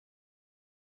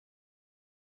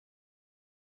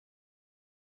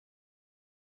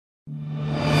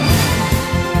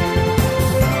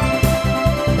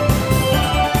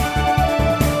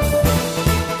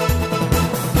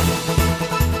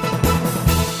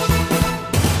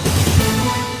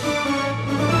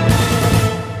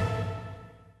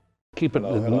keep it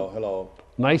Hello.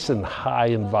 nice and high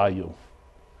in volume.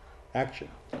 Action.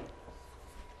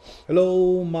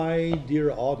 Hello, my dear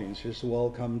audiences.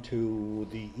 Welcome to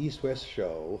the East-West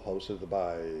show hosted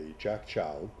by Jack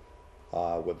Chow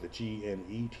with the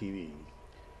G&E TV.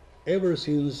 Ever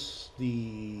since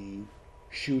the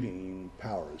shooting in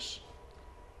Paris,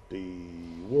 the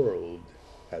world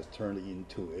has turned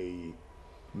into a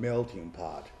melting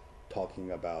pot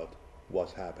talking about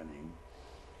what's happening,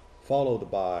 followed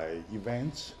by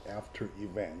events after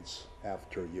events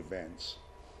after events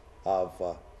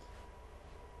of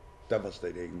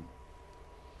devastating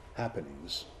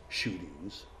happenings,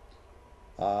 shootings.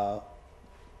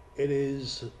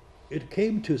 It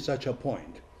came to such a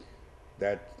point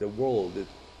that the world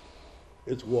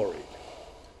is worried.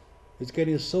 It's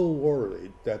getting so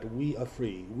worried that we're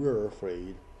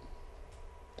afraid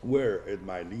where it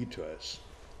might lead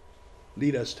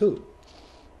us to.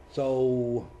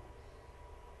 So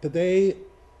today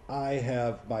I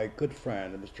have my good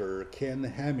friend Mr. Ken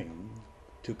Hamming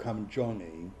to come join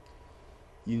me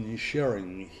in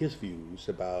sharing his views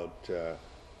about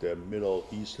the Middle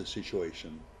East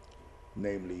situation,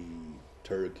 namely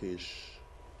Turkish,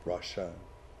 Russia,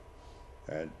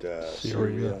 and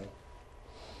Syria,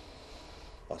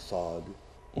 Assad,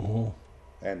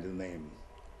 and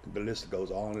the list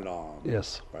goes on and on.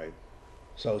 Yes. Right.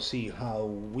 So see how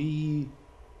we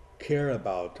care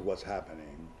about what's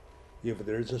happening. If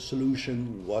there's a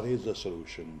solution, what is the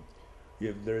solution?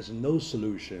 If there's no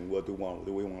solution, what do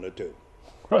we want to do?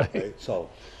 Right. Okay? So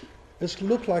it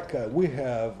looks like we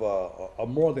have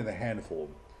more than a handful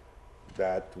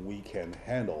that we can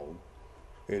handle.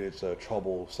 It is a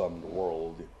troublesome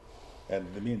world. And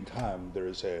in the meantime, there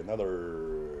is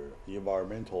another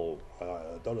environmental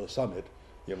summit,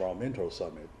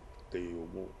 the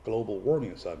global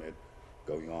warming summit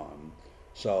going on.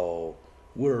 So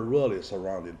we're really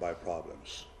surrounded by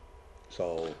problems.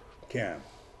 So Ken,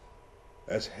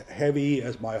 as heavy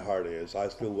as my heart is, I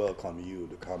still welcome you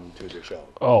to come to the show.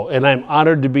 Oh, and I'm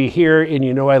honored to be here, and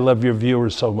you know I love your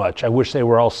viewers so much. I wish they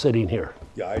were all sitting here.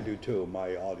 Yeah, I do too,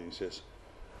 my audiences.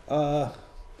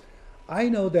 I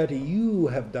know that you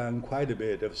have done quite a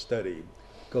bit of study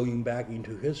going back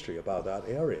into history about that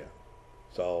area.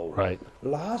 So right.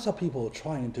 Lots of people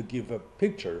trying to give a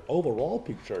overall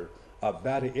picture of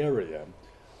that area.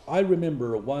 I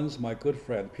remember once my good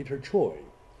friend Peter Choi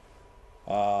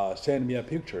sent me a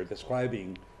picture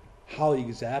describing how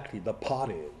exactly the pot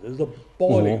is. There's a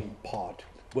boiling pot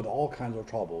with all kinds of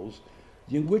troubles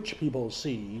in which people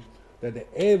see that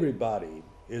everybody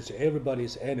is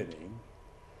everybody's enemy.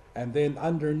 And then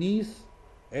underneath,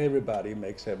 everybody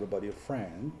makes everybody a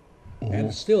friend.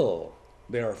 And still,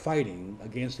 they are fighting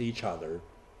against each other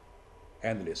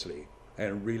endlessly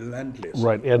and relentlessly.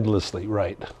 Right, endlessly,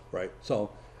 right. Right.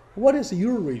 So what is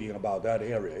your reading about that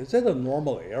area? Is it a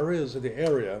normal area? Is it the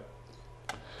area?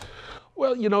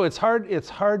 Well, you know, it's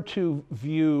hard to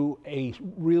view a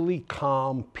really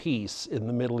calm peace in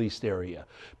the Middle East area,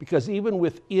 because even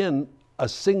within a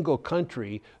single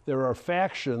country, there are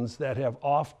factions that have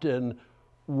often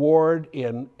warred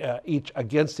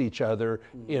against each other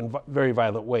in very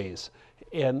violent ways.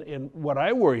 And what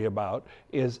I worry about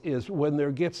is when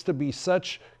there gets to be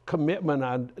such commitment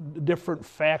on different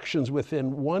factions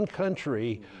within one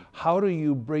country, how do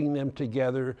you bring them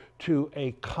together to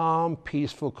a calm,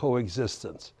 peaceful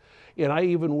coexistence? And I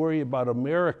even worry about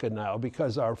America now,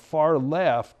 because our far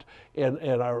left and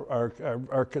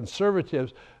our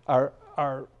conservatives are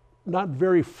not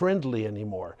very friendly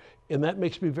anymore. And that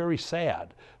makes me very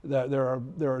sad. There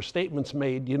are statements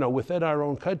made, you know, within our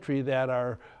own country that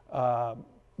are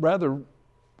rather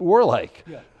warlike.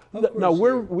 Yeah. Now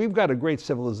we've got a great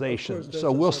civilization, so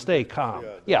we'll stay calm.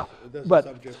 Yeah, that's a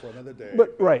subject for another day.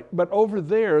 But over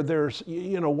there, there's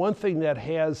one thing that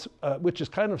has, which is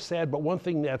kind of sad, but one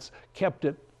thing that's kept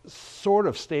it sort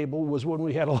of stable was when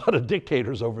we had a lot of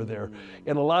dictators over there,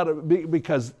 and a lot of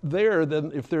because there,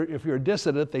 then if you're a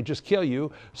dissident, they just kill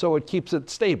you, so it keeps it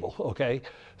stable. Okay,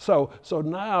 so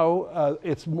now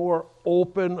it's more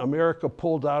open. America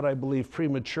pulled out, I believe,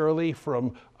 prematurely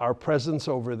from our presence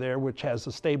over there, which has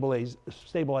a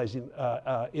stabilizing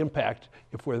impact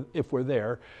if we're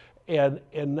there, and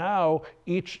now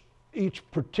each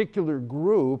particular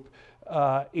group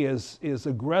is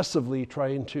aggressively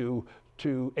trying to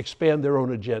expand their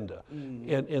own agenda.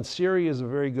 And Syria is a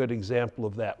very good example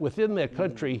of that. Within that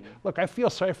country, look, I feel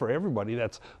sorry for everybody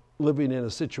that's living in a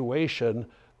situation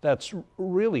that's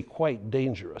really quite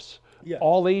dangerous. Yeah.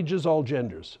 All ages, all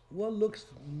genders. What looks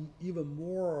even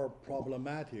more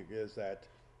problematic is that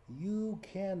you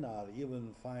cannot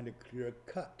even find a clear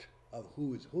cut of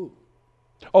who is who.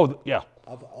 Yeah,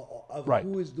 of right,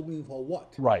 who is doing for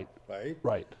what, right, right?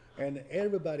 right. And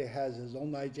everybody has his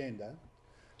own agenda,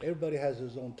 everybody has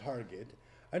his own target,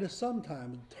 and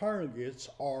sometimes targets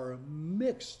are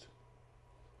mixed,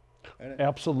 and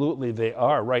Absolutely, they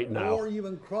are right now. or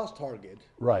even cross target.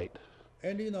 Right.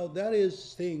 And that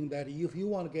is thing that if you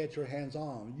want to get your hands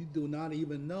on, you do not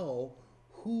even know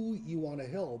who you want to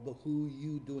help, but who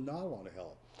you do not want to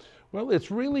help. Well,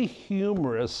 it's really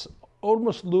humorous,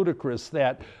 almost ludicrous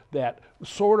that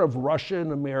sort of Russia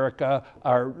and America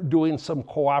are doing some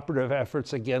cooperative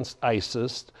efforts against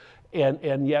ISIS,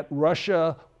 and yet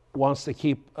Russia wants to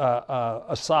keep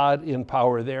Assad in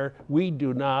power there. We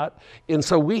do not. And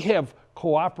so we have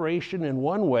cooperation in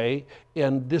one way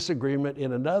and disagreement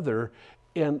in another.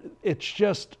 And it's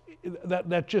just,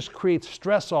 that just creates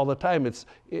stress all the time.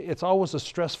 It's always a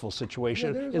stressful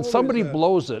situation, and somebody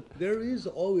blows it. There is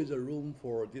always a room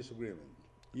for disagreement.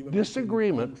 Even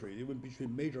Disagreement. between countries, even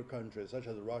between major countries such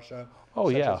as Russia, Oh,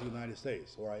 such yeah. as the United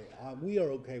States, right? We are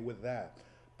okay with that.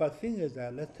 But thing is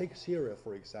that let's take Syria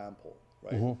for example,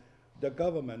 right? Mm-hmm. The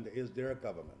government is their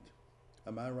government.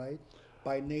 Am I right?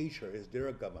 By nature, is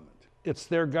their government. It's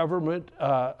their government,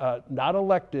 not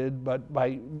elected, but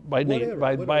by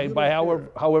Whatever,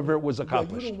 however it was Yeah,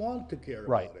 accomplished. you don't want to care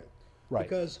Right. about it. Right.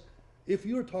 Because if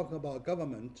you're talking about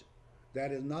government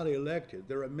that is not elected,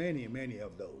 there are many, many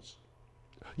of those.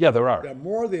 Yeah, there are. There are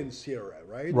more than Syria,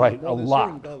 right? Right, There are more a than lot.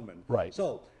 Syrian government. Right.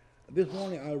 So this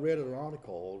morning I read an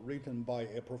article written by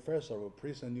a professor of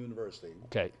Princeton University,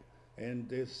 Okay.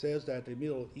 and it says that the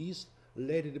Middle East,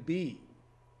 let it be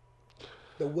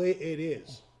the way it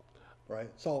is, right?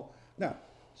 So now,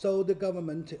 so the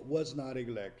government was not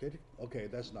elected. Okay,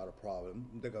 that's not a problem.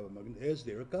 The government is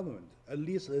their government. At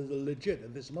least it's legit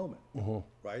at this moment,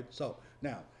 right? So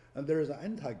now, and there is an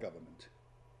anti-government.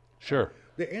 Sure.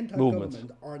 The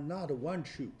anti-government are not one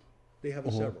troop. They have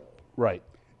several, Right.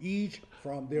 each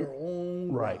from their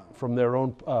own Right. ground, From their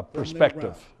own from their perspective.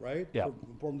 ground, right? Yeah.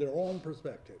 From their own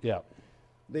perspective. Yeah.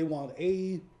 They want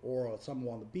A, or some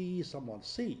want B, some want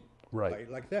C, Right.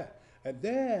 like that. And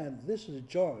then this is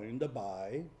joined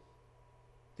by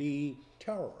the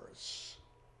terrorists,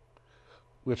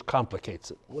 Which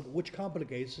complicates it. which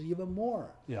complicates it even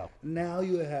more. Yeah. Now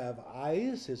you have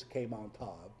ISIS came on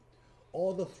top,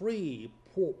 all the three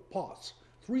pots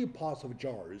of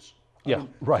jars. Yeah,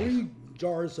 right. 3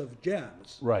 jars of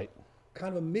gems, Right.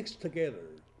 kind of mixed together.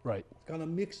 Right. Kind of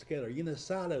mixed together in a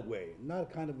salad way,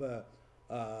 not kind of a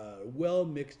well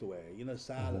mixed way, in a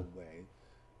salad way.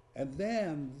 And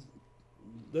then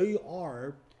they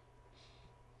are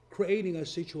creating a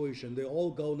situation. They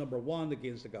all go number one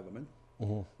against the government.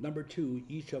 Number two,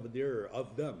 each of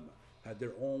them had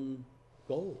their own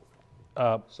goal.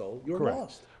 So you're correct.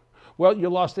 lost. Well, you're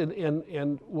lost,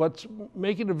 and what's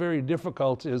making it very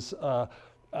difficult is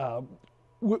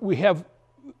we have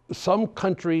some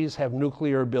countries have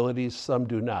nuclear abilities, some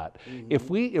do not. If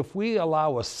we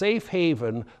allow a safe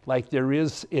haven like there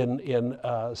is in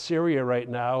Syria right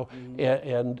now,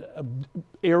 and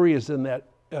areas in that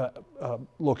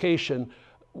location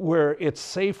where it's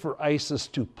safe for ISIS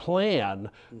to plan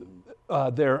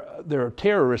their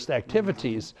terrorist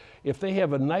activities, if they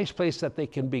have a nice place that they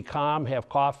can be calm, have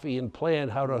coffee, and plan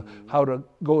how to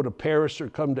go to Paris or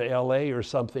come to LA or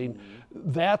something,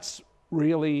 that's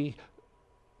really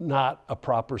not a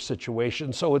proper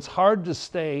situation. So it's hard to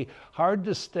stay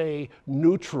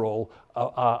neutral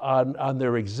on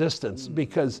their existence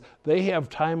because they have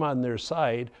time on their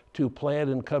side to plan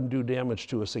and come do damage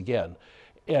to us again.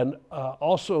 And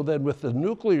also then with the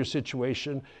nuclear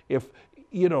situation, if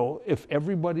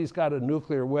everybody's got a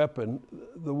nuclear weapon,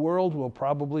 the world will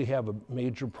probably have a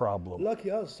major problem.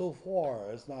 Lucky us, so far,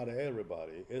 it's not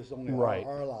everybody. It's only Right.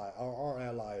 our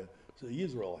ally. So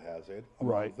Israel has it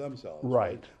among Right. themselves.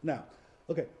 Right. Now,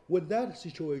 okay, with that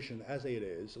situation as it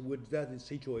is, with that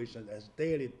situation as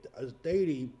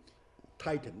daily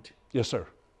tightened, Yes, sir.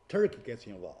 Turkey gets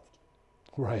involved.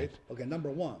 Right. Okay, number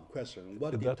one question: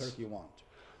 what did That's- Turkey want?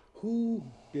 Who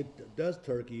does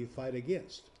Turkey fight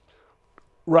against?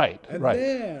 Right. And Right.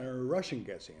 then Russian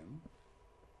gets in.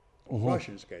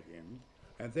 Russians get in,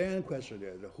 and then question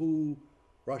is who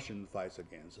Russian fights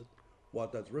against.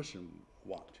 What does Russian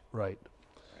want? Right.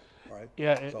 All right.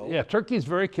 Yeah, So- yeah. Turkey's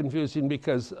very confusing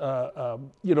because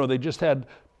they just had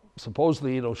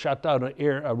supposedly shot down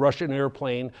a Russian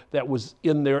airplane that was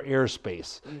in their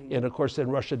airspace, and of course then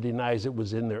Russia denies it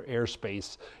was in their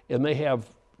airspace, and they have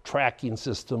tracking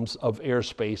systems of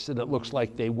airspace, and it looks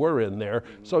like they were in there.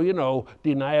 So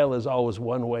denial is always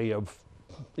one way of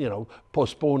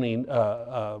postponing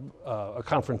a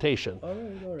confrontation. All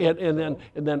right.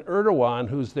 And then Erdogan,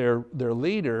 who's their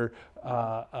leader,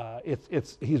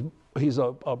 he's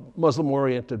a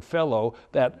Muslim-oriented fellow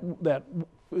that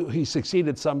he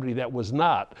succeeded somebody that was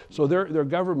not. So their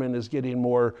government is getting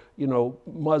more,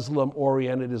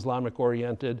 Muslim-oriented,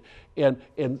 Islamic-oriented,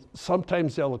 and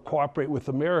sometimes they'll cooperate with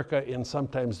America, and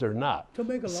sometimes they're not. To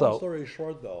make a long story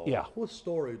short, though, yeah. Whose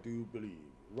story do you believe?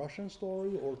 Russian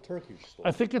story or Turkish story?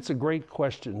 I think it's a great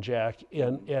question, Jack,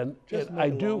 and I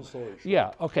do.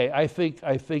 Yeah, okay. I think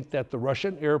that the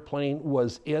Russian airplane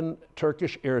was in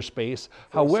Turkish airspace.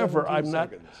 However, I'm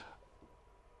not.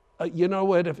 You know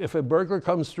what? If a burglar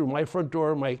comes through my front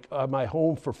door, my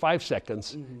home for 5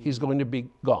 seconds, he's going to be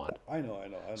gone. I know.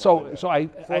 So I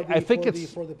think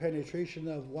it's for the penetration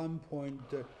of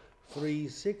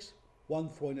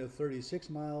 1.36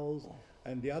 miles,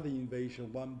 and the other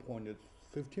invasion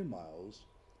 1.15 miles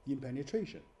in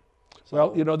penetration.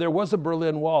 So, well, there was a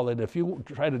Berlin Wall, and if you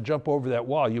tried to jump over that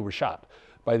wall, you were shot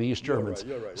by the East Germans.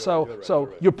 So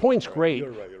your point's great,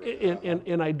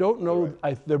 and I don't know.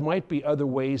 There might be other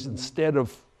ways instead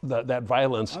of that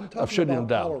violence of shooting them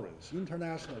down. Tolerance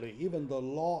internationally, even the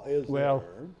law is there.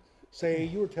 Say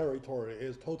your territory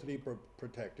is totally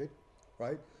protected,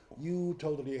 right? You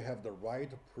totally have the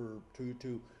right to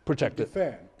protect to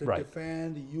defend, it. Right.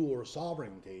 defend your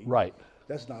sovereignty. Right.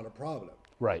 That's not a problem.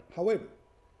 Right. However,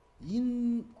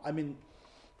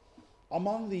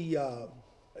 among the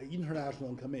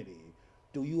international committee,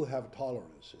 do you have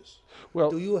tolerances? Well,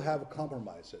 do you have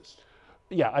compromises?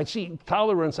 Yeah, I see.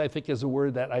 Tolerance, I think, is a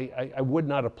word that I would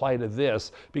not apply to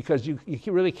this, because you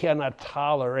really cannot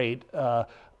tolerate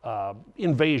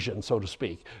invasion, so to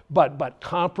speak. But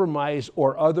compromise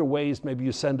or other ways, maybe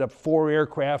you send up 4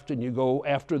 aircraft and you go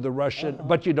after the Russian,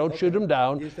 but you don't shoot them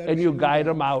down, and you guide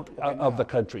them out of the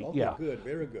country. Okay, yeah, good,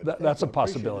 very good. That's a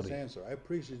possibility. I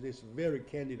appreciate this very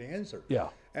candid answer. Yeah.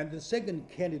 And the second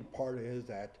candid part is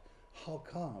that, how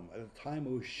come at the time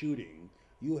of shooting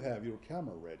you have your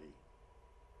camera ready?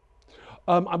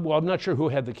 I'm not sure who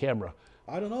had the camera.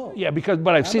 I don't know. Yeah,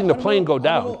 but I've seen the plane go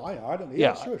down. I don't know.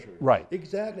 Yeah, sure. Right.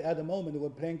 Exactly at the moment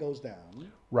when the plane goes down.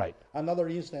 Right. Another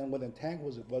incident when the tank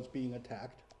was being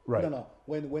attacked. Right. No.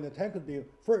 When the tank was being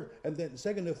first, and then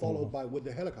secondly followed by with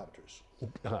the helicopters.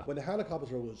 When the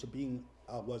helicopter was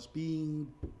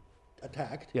being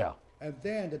attacked. Yeah. And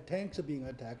then the tanks are being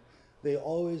attacked. They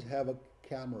always have a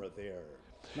camera there.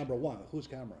 Number one, whose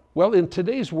camera? Well, in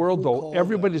today's world, though,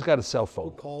 everybody's got a cell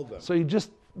phone. Who called them? So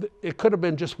it could have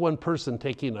been just one person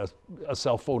taking a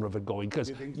cell phone of it going,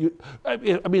 because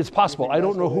it's possible. I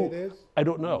don't know who. It is? I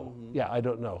don't know. Yeah, I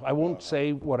don't know. I won't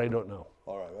say what I don't know.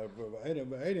 All right.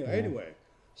 Anyway,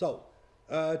 so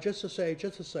just to say.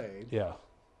 Yeah.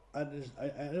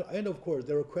 And of course,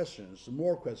 there are questions.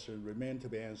 More questions remain to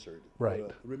be answered. Right.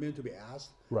 Remain to be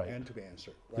asked. Right. And to be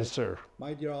answered. Right? Yes, sir.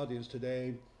 My dear audience,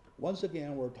 today, once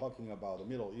again, we're talking about the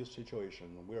Middle East situation.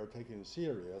 We are taking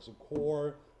serious the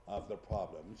core of the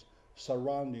problems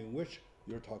surrounding which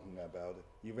you're talking about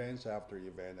events after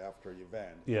event after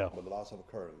event. Yeah. With lots of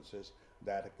occurrences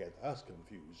that get us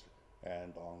confused,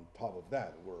 and on top of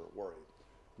that, we're worried.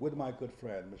 With my good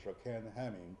friend, Mr. Ken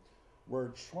Hamming, we're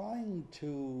trying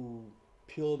to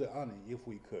peel the onion if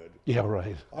we could. Yeah,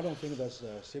 right. I don't think that's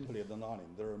simply an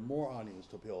onion. There are more onions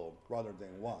to peel rather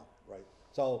than one, right?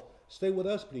 So stay with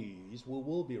us, please. We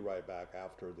will be right back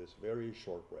after this very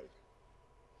short break.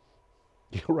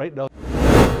 Right now.